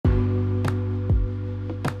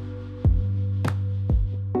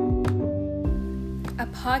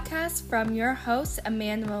podcast from your host,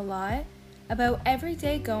 Amanda Malott, about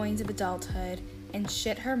everyday goings of adulthood and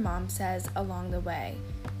shit her mom says along the way.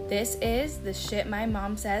 This is the Shit My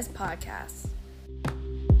Mom Says podcast.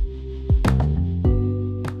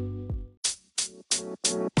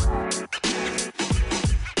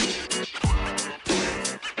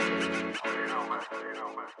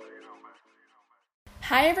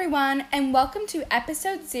 Hi everyone, and welcome to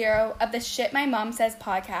episode 0 of the Shit My Mom Says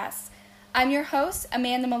podcast. I'm your host,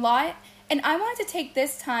 Amanda Malott, and I wanted to take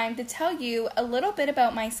this time to tell you a little bit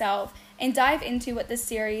about myself and dive into what this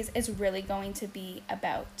series is really going to be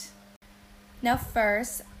about. Now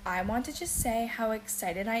first, I want to just say how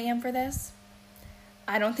excited I am for this.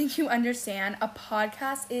 I don't think you understand, a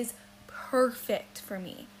podcast is perfect for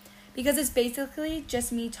me because it's basically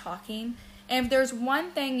just me talking. And if there's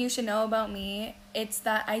one thing you should know about me, it's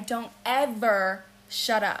that I don't ever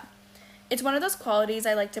shut up. It's one of those qualities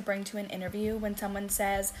I like to bring to an interview when someone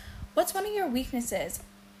says, "What's one of your weaknesses?"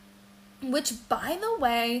 Which, by the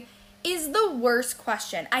way, is the worst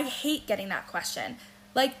question. I hate getting that question.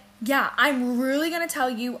 Like, yeah, I'm really going to tell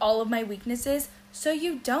you all of my weaknesses so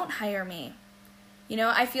you don't hire me. You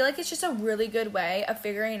know, I feel like it's just a really good way of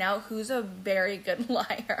figuring out who's a very good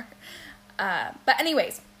liar. But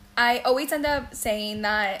anyways, I always end up saying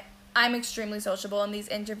that I'm extremely sociable in these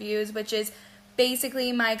interviews, which is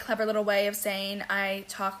basically my clever little way of saying I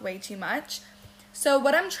talk way too much. So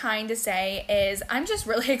what I'm trying to say is I'm just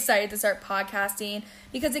really excited to start podcasting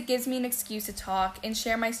because it gives me an excuse to talk and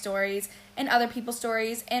share my stories and other people's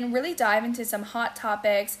stories and really dive into some hot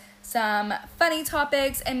topics, some funny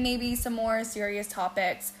topics, and maybe some more serious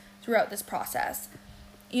topics throughout this process.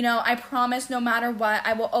 You know, I promise no matter what,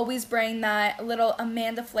 I will always bring that little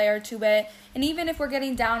Amanda flair to it. And even if we're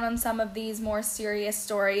getting down on some of these more serious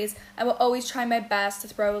stories, I will always try my best to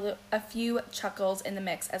throw a few chuckles in the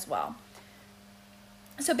mix as well.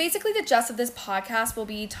 So basically the gist of this podcast will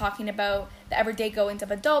be talking about the everyday goings of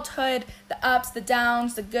adulthood, the ups, the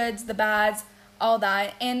downs, the goods, the bads, all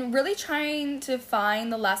that, and really trying to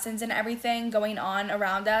find the lessons in everything going on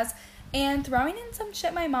around us and throwing in some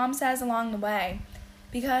shit my mom says along the way.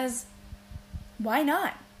 Because why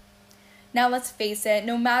not? Now let's face it,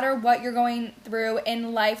 no matter what you're going through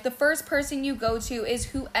in life, the first person you go to is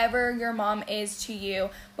whoever your mom is to you.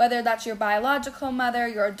 Whether that's your biological mother,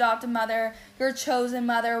 your adopted mother, your chosen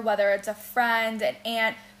mother, whether it's a friend, an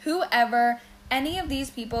aunt, whoever, any of these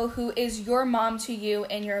people who is your mom to you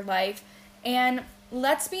in your life. And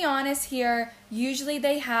let's be honest here, usually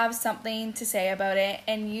they have something to say about it,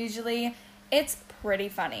 and usually it's pretty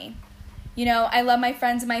funny. You know, I love my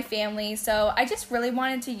friends and my family, so I just really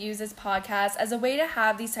wanted to use this podcast as a way to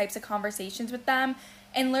have these types of conversations with them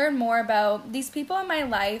and learn more about these people in my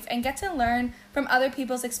life and get to learn from other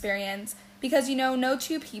people's experience because, you know, no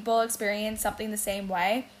two people experience something the same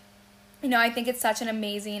way. You know, I think it's such an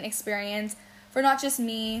amazing experience for not just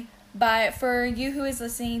me, but for you who is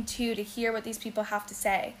listening to hear what these people have to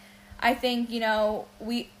say. I think, you know,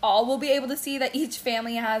 we all will be able to see that each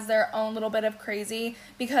family has their own little bit of crazy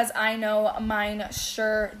because I know mine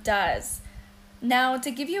sure does. Now, to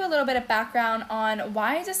give you a little bit of background on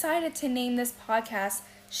why I decided to name this podcast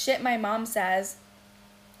Shit My Mom Says,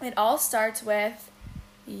 it all starts with,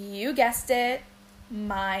 you guessed it,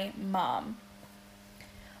 my mom.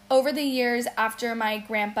 Over the years after my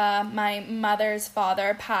grandpa, my mother's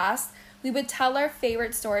father, passed, we would tell our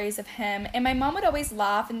favorite stories of him, and my mom would always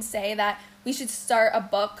laugh and say that we should start a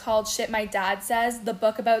book called Shit My Dad Says, the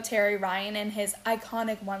book about Terry Ryan and his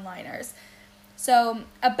iconic one-liners. So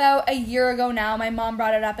about a year ago now, my mom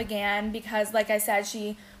brought it up again because, like I said,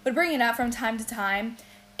 she would bring it up from time to time.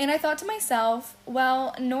 And I thought to myself,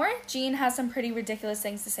 well, Nora Jean has some pretty ridiculous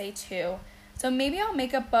things to say too. So maybe I'll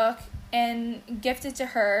make a book and gift it to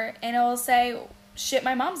her, and it'll say, Shit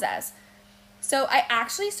My Mom Says. So I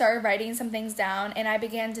actually started writing some things down, and I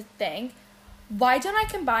began to think, why don't I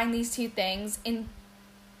combine these two things in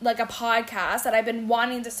like a podcast that I've been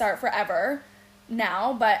wanting to start forever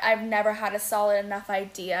now, but I've never had a solid enough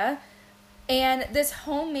idea, and this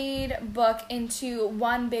homemade book into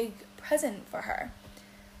one big present for her.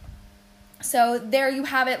 So there you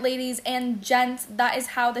have it, ladies and gents. That is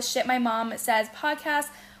how the Shit My Mom Says podcast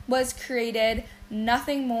was created.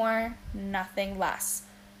 Nothing more, nothing less.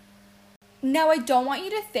 Now, I don't want you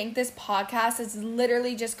to think this podcast is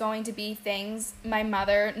literally just going to be things my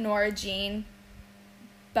mother, Nora Jean,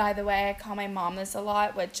 by the way, I call my mom this a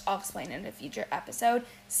lot, which I'll explain in a future episode,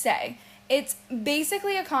 say. It's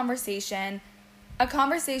basically a conversation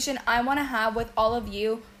I want to have with all of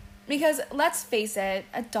you because, let's face it,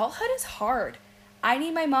 adulthood is hard. I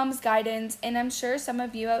need my mom's guidance, and I'm sure some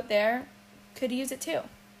of you out there could use it too.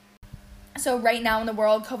 So right now in the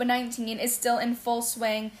world, COVID-19 is still in full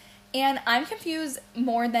swing, and I'm confused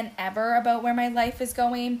more than ever about where my life is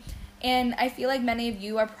going, and I feel like many of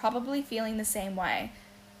you are probably feeling the same way.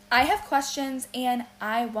 I have questions and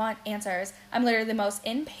I want answers. I'm literally the most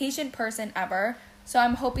impatient person ever, so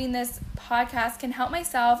I'm hoping this podcast can help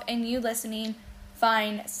myself and you listening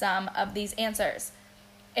find some of these answers.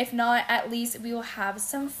 If not, at least we will have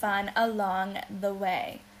some fun along the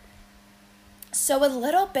way. So a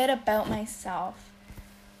little bit about myself.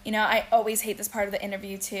 You know, I always hate this part of the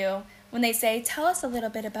interview too. When they say, tell us a little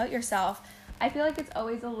bit about yourself. I feel like it's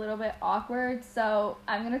always a little bit awkward, so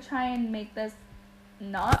I'm going to try and make this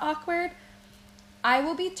not awkward. I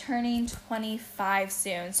will be turning 25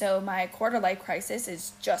 soon, so my quarter-life crisis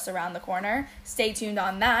is just around the corner. Stay tuned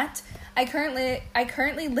on that. I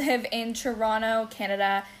currently live in Toronto,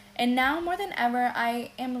 Canada, and now more than ever,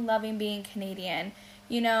 I am loving being Canadian.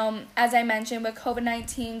 You know, as I mentioned, with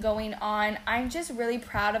COVID-19 going on, I'm just really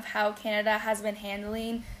proud of how Canada has been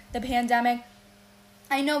handling the pandemic.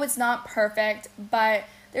 I know it's not perfect, but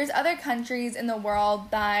there's other countries in the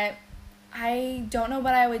world that I don't know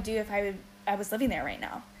what I would do if I was living there right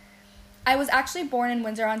now. I was actually born in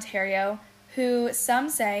Windsor, Ontario, who some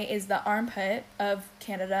say is the armpit of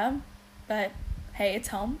Canada, but hey, it's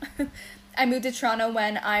home. I moved to Toronto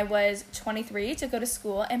when I was 23 to go to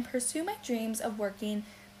school and pursue my dreams of working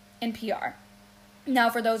in PR. Now,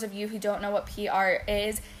 for those of you who don't know what PR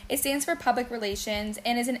is, it stands for Public Relations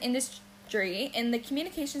and is an industry in the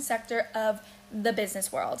communication sector of the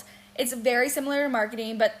business world. It's very similar to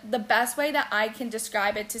marketing, but the best way that I can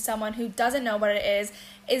describe it to someone who doesn't know what it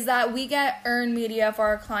is that we get earned media for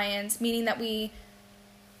our clients, meaning that we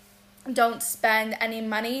don't spend any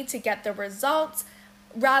money to get the results,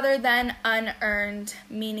 rather than unearned,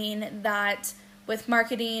 meaning that with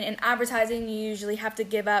marketing and advertising, you usually have to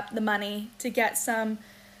give up the money to get some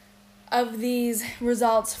of these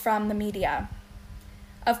results from the media.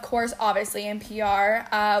 Of course, obviously in PR,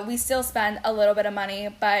 we still spend a little bit of money,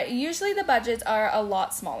 but usually the budgets are a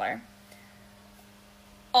lot smaller.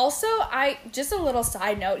 Also, just a little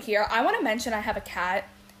side note here, I want to mention I have a cat,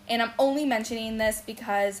 and I'm only mentioning this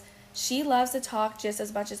because she loves to talk just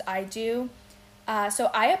as much as I do.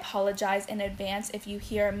 So I apologize in advance if you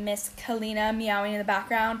hear Miss Kalina meowing in the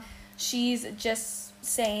background. She's just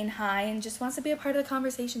saying hi and just wants to be a part of the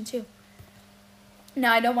conversation too.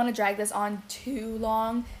 Now, I don't want to drag this on too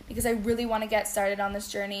long because I really want to get started on this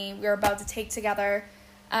journey we're about to take together.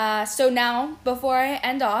 So now, before I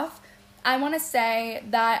end off, I want to say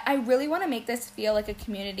that I really want to make this feel like a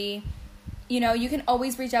community. You know, you can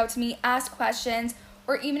always reach out to me, ask questions,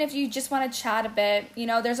 or even if you just want to chat a bit. You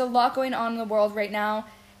know, there's a lot going on in the world right now,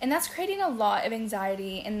 and that's creating a lot of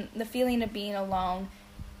anxiety and the feeling of being alone.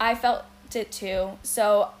 I felt it too,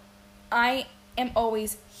 so I am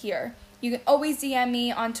always here. You can always DM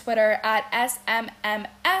me on Twitter at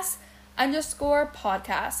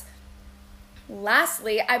SMMS_podcast.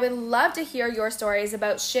 Lastly, I would love to hear your stories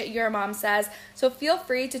about shit your mom says, so feel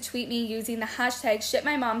free to tweet me using the hashtag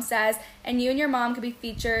shitmymomsays, and you and your mom could be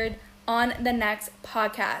featured on the next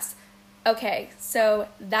podcast. Okay, so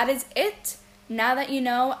that is it. Now that you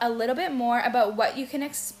know a little bit more about what you can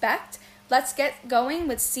expect, let's get going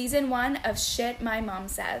with season 1 of Shit My Mom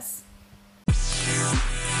Says.